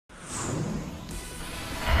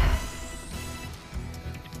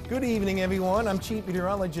Good evening, everyone. I'm Chief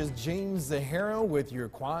Meteorologist James Zahara with your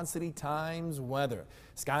Quad City Times weather.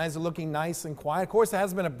 Skies are looking nice and quiet. Of course, it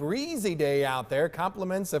has been a breezy day out there.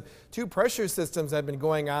 Compliments of two pressure systems have been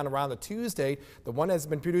going on around the Tuesday. The one that's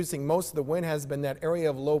been producing most of the wind has been that area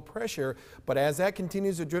of low pressure. But as that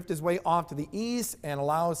continues to drift its way off to the east and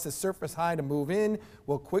allows the surface high to move in,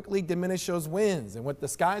 will quickly diminish those winds. And with the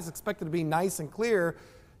skies expected to be nice and clear,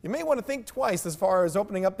 you may want to think twice as far as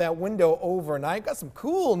opening up that window overnight. Got some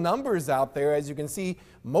cool numbers out there. As you can see,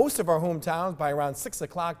 most of our hometowns by around 6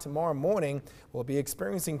 o'clock tomorrow morning will be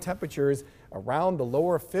experiencing temperatures around the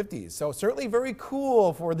lower 50s. So certainly very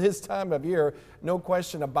cool for this time of year, no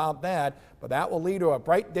question about that. But that will lead to a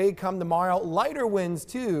bright day come tomorrow. Lighter winds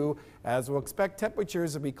too, as we'll expect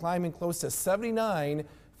temperatures to be climbing close to 79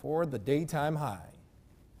 for the daytime high.